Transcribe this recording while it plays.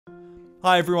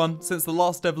Hi everyone, since the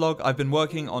last devlog I've been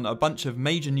working on a bunch of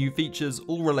major new features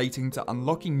all relating to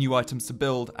unlocking new items to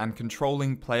build and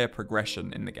controlling player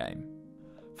progression in the game.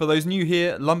 For those new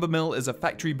here, Lumbermill is a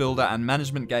factory builder and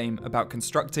management game about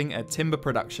constructing a timber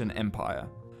production empire.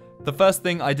 The first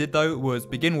thing I did though was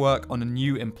begin work on a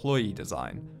new employee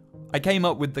design. I came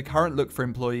up with the current look for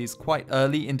employees quite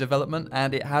early in development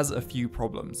and it has a few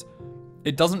problems.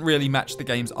 It doesn't really match the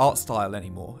game's art style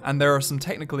anymore, and there are some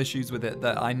technical issues with it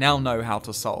that I now know how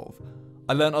to solve.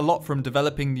 I learned a lot from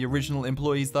developing the original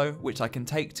employees though, which I can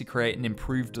take to create an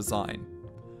improved design.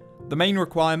 The main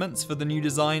requirements for the new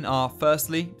design are,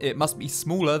 firstly, it must be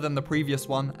smaller than the previous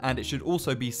one, and it should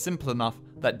also be simple enough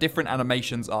that different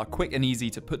animations are quick and easy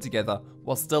to put together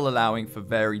while still allowing for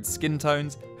varied skin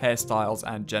tones, hairstyles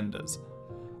and genders.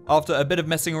 After a bit of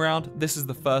messing around, this is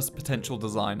the first potential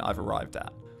design I've arrived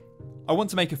at. I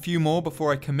want to make a few more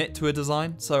before I commit to a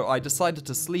design, so I decided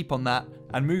to sleep on that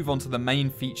and move on to the main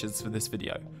features for this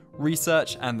video,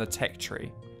 research and the tech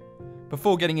tree.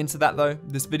 Before getting into that though,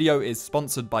 this video is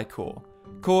sponsored by Core.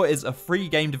 Core is a free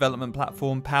game development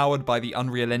platform powered by the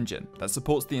Unreal Engine that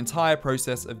supports the entire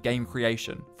process of game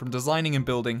creation, from designing and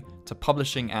building to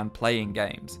publishing and playing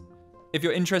games. If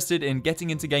you're interested in getting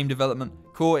into game development,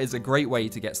 Core is a great way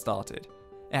to get started.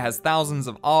 It has thousands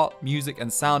of art, music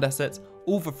and sound assets,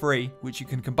 all for free, which you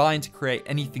can combine to create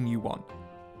anything you want.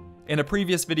 In a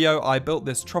previous video, I built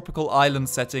this tropical island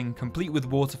setting complete with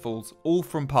waterfalls, all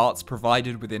from parts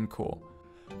provided within Core.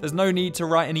 There's no need to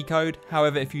write any code,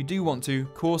 however if you do want to,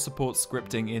 Core supports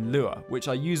scripting in Lua, which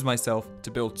I use myself to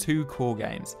build 2 Core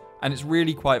games, and it's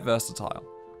really quite versatile.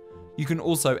 You can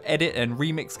also edit and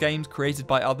remix games created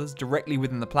by others directly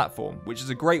within the platform, which is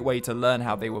a great way to learn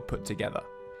how they were put together.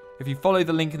 If you follow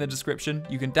the link in the description,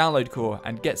 you can download Core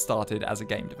and get started as a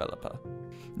game developer.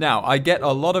 Now, I get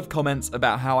a lot of comments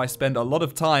about how I spend a lot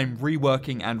of time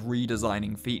reworking and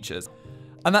redesigning features.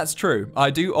 And that's true,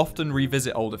 I do often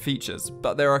revisit older features,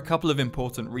 but there are a couple of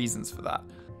important reasons for that.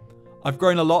 I've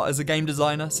grown a lot as a game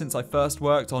designer since I first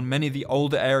worked on many of the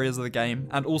older areas of the game,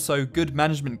 and also good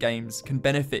management games can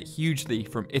benefit hugely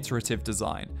from iterative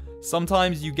design.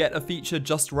 Sometimes you get a feature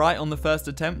just right on the first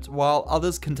attempt, while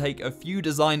others can take a few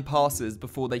design passes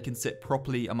before they can sit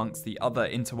properly amongst the other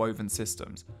interwoven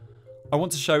systems. I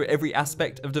want to show every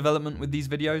aspect of development with these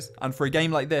videos, and for a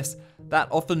game like this, that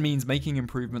often means making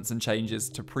improvements and changes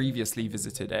to previously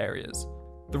visited areas.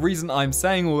 The reason I'm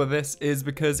saying all of this is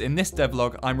because in this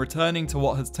devlog, I'm returning to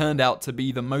what has turned out to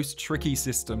be the most tricky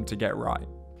system to get right.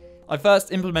 I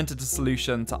first implemented a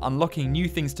solution to unlocking new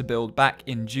things to build back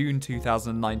in June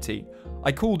 2019.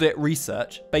 I called it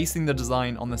Research, basing the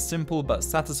design on the simple but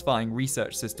satisfying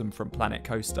research system from Planet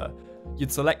Coaster.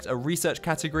 You'd select a research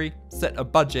category, set a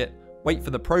budget, wait for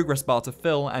the progress bar to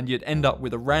fill, and you'd end up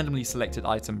with a randomly selected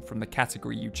item from the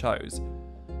category you chose.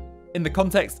 In the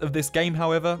context of this game,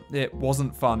 however, it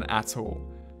wasn't fun at all.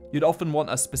 You'd often want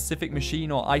a specific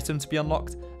machine or item to be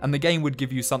unlocked, and the game would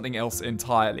give you something else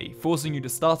entirely, forcing you to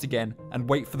start again and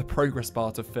wait for the progress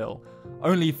bar to fill,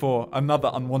 only for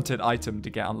another unwanted item to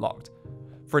get unlocked.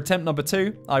 For attempt number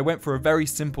 2, I went for a very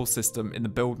simple system in the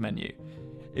build menu.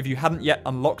 If you hadn't yet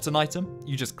unlocked an item,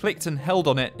 you just clicked and held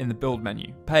on it in the build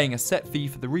menu, paying a set fee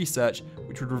for the research,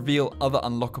 which would reveal other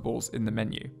unlockables in the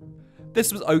menu.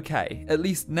 This was okay, at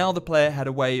least now the player had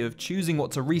a way of choosing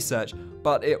what to research,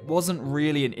 but it wasn't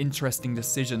really an interesting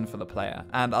decision for the player,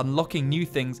 and unlocking new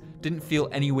things didn't feel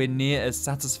anywhere near as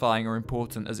satisfying or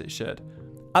important as it should.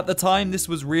 At the time, this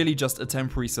was really just a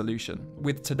temporary solution,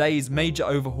 with today's major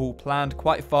overhaul planned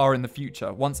quite far in the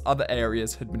future once other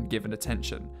areas had been given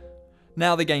attention.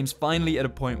 Now the game's finally at a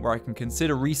point where I can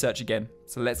consider research again,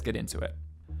 so let's get into it.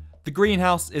 The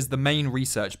greenhouse is the main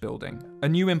research building. A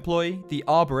new employee, the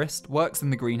Arborist, works in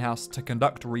the greenhouse to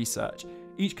conduct research,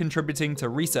 each contributing to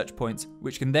research points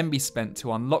which can then be spent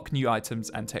to unlock new items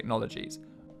and technologies.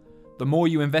 The more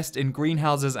you invest in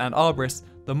greenhouses and arborists,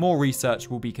 the more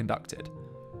research will be conducted.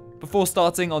 Before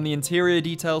starting on the interior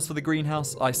details for the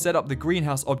greenhouse, I set up the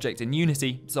greenhouse object in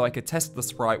Unity so I could test the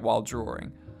sprite while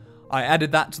drawing. I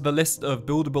added that to the list of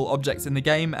buildable objects in the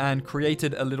game and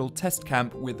created a little test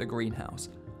camp with a greenhouse.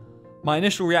 My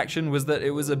initial reaction was that it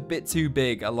was a bit too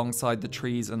big alongside the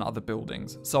trees and other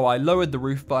buildings, so I lowered the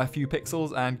roof by a few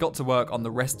pixels and got to work on the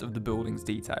rest of the building's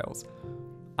details.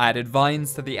 I added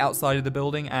vines to the outside of the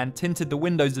building and tinted the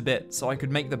windows a bit so I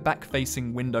could make the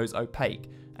back-facing windows opaque,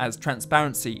 as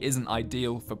transparency isn't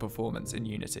ideal for performance in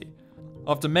Unity.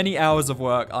 After many hours of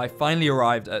work, I finally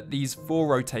arrived at these 4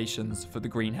 rotations for the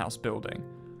greenhouse building.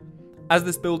 As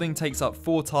this building takes up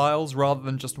 4 tiles rather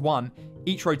than just 1,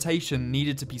 each rotation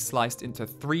needed to be sliced into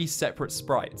 3 separate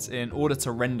sprites in order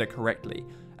to render correctly,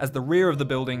 as the rear of the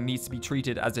building needs to be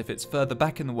treated as if it's further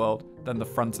back in the world than the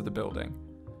front of the building.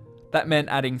 That meant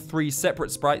adding 3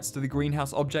 separate sprites to the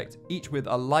greenhouse object, each with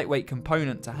a lightweight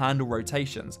component to handle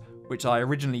rotations, which I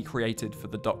originally created for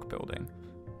the dock building.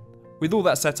 With all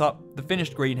that set up, the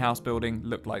finished greenhouse building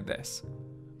looked like this.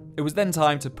 It was then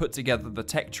time to put together the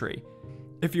tech tree.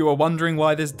 If you are wondering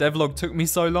why this devlog took me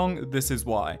so long, this is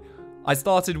why. I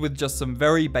started with just some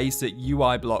very basic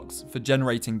UI blocks for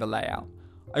generating the layout.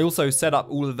 I also set up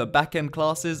all of the backend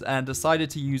classes and decided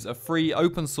to use a free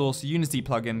open source Unity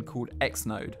plugin called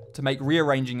Xnode to make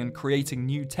rearranging and creating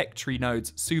new tech tree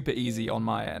nodes super easy on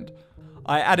my end.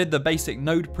 I added the basic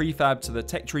node prefab to the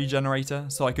tech tree generator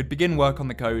so I could begin work on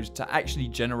the code to actually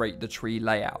generate the tree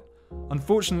layout.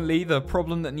 Unfortunately, the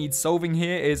problem that needs solving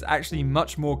here is actually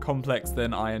much more complex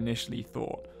than I initially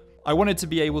thought. I wanted to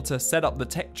be able to set up the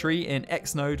tech tree in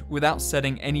Xnode without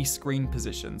setting any screen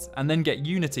positions, and then get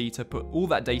Unity to put all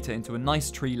that data into a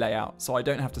nice tree layout so I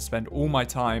don't have to spend all my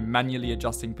time manually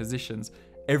adjusting positions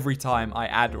every time I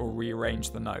add or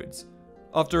rearrange the nodes.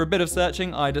 After a bit of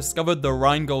searching, I discovered the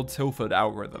Rheingold-Tilford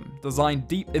algorithm, designed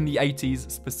deep in the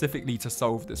 80s specifically to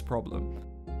solve this problem.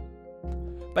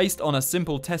 Based on a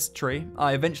simple test tree,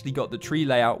 I eventually got the tree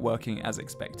layout working as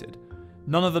expected.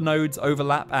 None of the nodes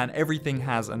overlap and everything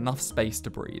has enough space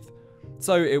to breathe.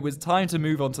 So it was time to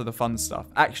move on to the fun stuff,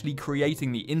 actually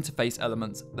creating the interface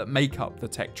elements that make up the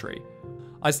tech tree.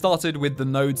 I started with the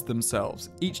nodes themselves.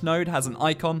 Each node has an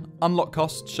icon, unlock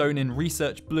cost shown in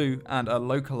research blue, and a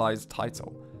localized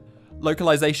title.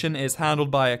 Localization is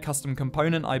handled by a custom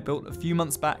component I built a few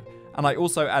months back, and I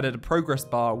also added a progress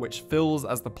bar which fills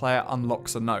as the player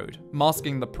unlocks a node,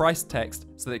 masking the price text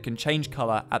so that it can change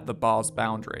color at the bar's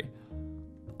boundary.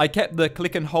 I kept the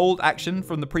click and hold action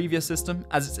from the previous system,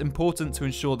 as it's important to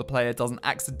ensure the player doesn't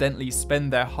accidentally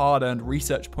spend their hard-earned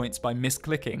research points by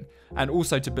misclicking, and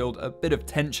also to build a bit of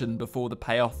tension before the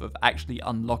payoff of actually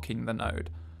unlocking the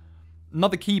node.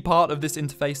 Another key part of this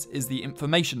interface is the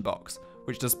information box,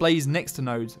 which displays next to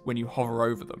nodes when you hover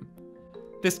over them.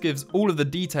 This gives all of the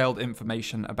detailed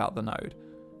information about the node,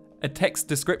 a text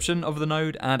description of the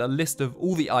node, and a list of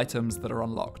all the items that are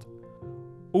unlocked.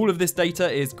 All of this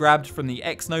data is grabbed from the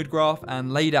Xnode graph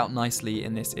and laid out nicely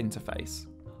in this interface.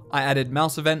 I added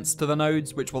mouse events to the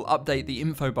nodes, which will update the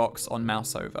info box on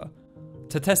mouse over.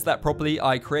 To test that properly,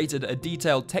 I created a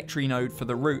detailed tech tree node for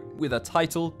the root with a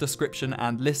title, description,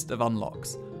 and list of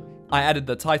unlocks. I added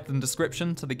the title and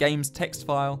description to the game's text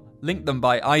file, linked them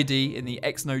by ID in the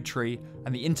Xnode tree,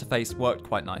 and the interface worked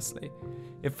quite nicely.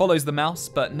 It follows the mouse,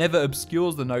 but never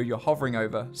obscures the node you're hovering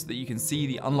over so that you can see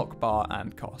the unlock bar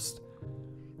and cost.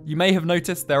 You may have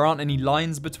noticed there aren't any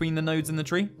lines between the nodes in the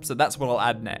tree, so that's what I'll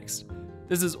add next.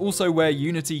 This is also where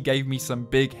Unity gave me some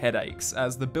big headaches,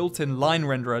 as the built-in line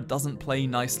renderer doesn't play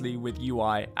nicely with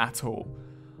UI at all.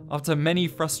 After many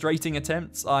frustrating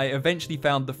attempts, I eventually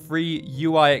found the free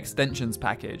UI extensions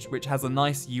package, which has a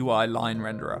nice UI line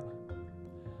renderer.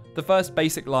 The first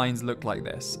basic lines look like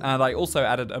this, and I also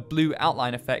added a blue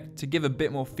outline effect to give a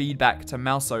bit more feedback to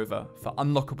mouse over for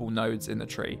unlockable nodes in the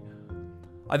tree.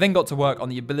 I then got to work on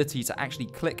the ability to actually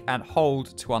click and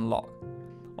hold to unlock.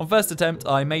 On first attempt,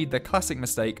 I made the classic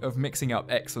mistake of mixing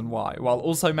up X and Y, while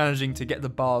also managing to get the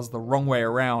bars the wrong way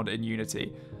around in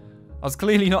Unity. I was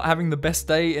clearly not having the best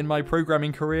day in my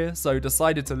programming career, so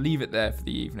decided to leave it there for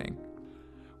the evening.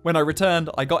 When I returned,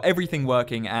 I got everything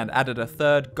working and added a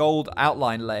third gold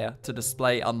outline layer to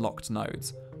display unlocked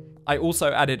nodes. I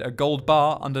also added a gold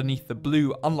bar underneath the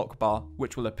blue unlock bar,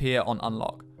 which will appear on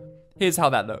unlock. Here's how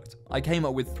that looked. I came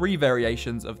up with 3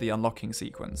 variations of the unlocking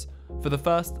sequence. For the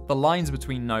first, the lines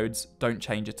between nodes don't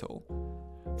change at all.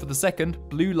 For the second,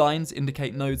 blue lines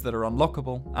indicate nodes that are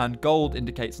unlockable, and gold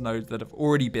indicates nodes that have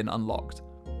already been unlocked.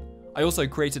 I also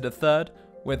created a third,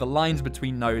 where the lines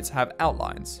between nodes have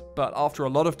outlines, but after a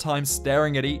lot of time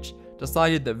staring at each,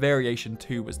 decided that variation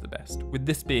 2 was the best, with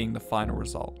this being the final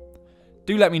result.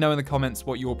 Do let me know in the comments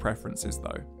what your preference is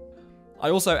though. I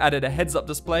also added a heads-up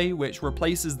display which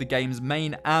replaces the game's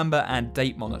main amber and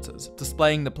date monitors,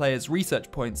 displaying the player's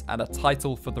research points and a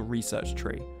title for the research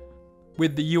tree.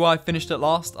 With the UI finished at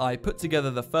last, I put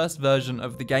together the first version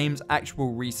of the game's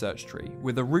actual research tree,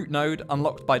 with a root node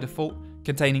unlocked by default,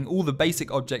 containing all the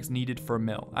basic objects needed for a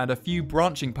mill, and a few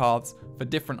branching paths for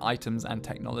different items and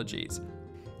technologies.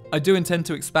 I do intend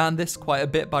to expand this quite a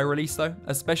bit by release though,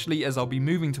 especially as I'll be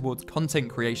moving towards content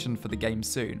creation for the game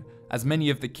soon, as many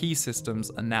of the key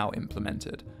systems are now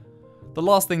implemented. The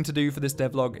last thing to do for this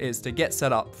devlog is to get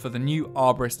set up for the new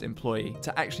Arborist employee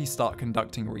to actually start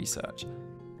conducting research.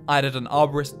 I added an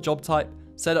Arborist job type,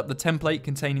 set up the template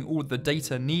containing all of the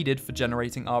data needed for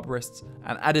generating Arborists,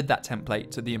 and added that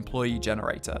template to the employee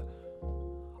generator.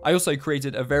 I also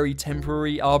created a very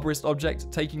temporary Arborist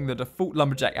object, taking the default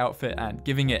lumberjack outfit and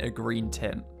giving it a green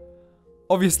tint.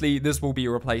 Obviously, this will be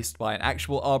replaced by an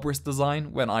actual Arborist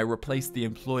design when I replace the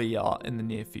employee art in the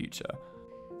near future.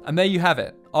 And there you have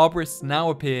it, Arborists now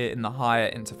appear in the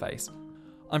hire interface.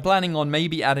 I'm planning on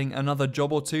maybe adding another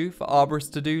job or two for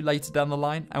Arborists to do later down the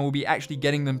line, and we'll be actually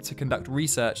getting them to conduct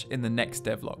research in the next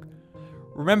devlog.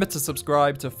 Remember to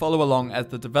subscribe to follow along as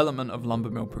the development of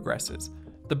Lumbermill progresses.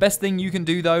 The best thing you can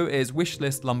do though is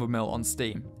wishlist Lumbermill on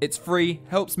Steam. It's free,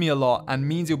 helps me a lot, and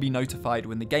means you'll be notified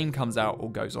when the game comes out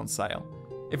or goes on sale.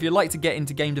 If you'd like to get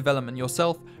into game development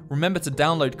yourself, remember to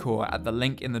download Core at the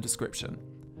link in the description.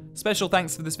 Special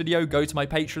thanks for this video go to my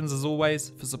patrons as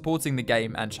always for supporting the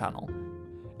game and channel.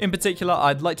 In particular,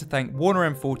 I'd like to thank Warner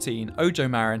M14, Ojo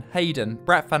Marin, Hayden,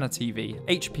 Bratfana TV,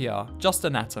 HPR,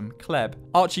 Justin Atom, Kleb,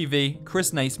 Archie V,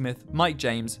 Chris Naismith, Mike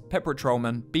James, Pepper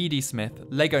Trollman, BD Smith,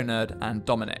 Lego Nerd, and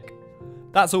Dominic.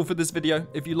 That's all for this video.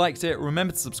 If you liked it,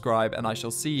 remember to subscribe, and I shall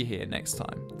see you here next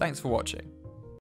time. Thanks for watching.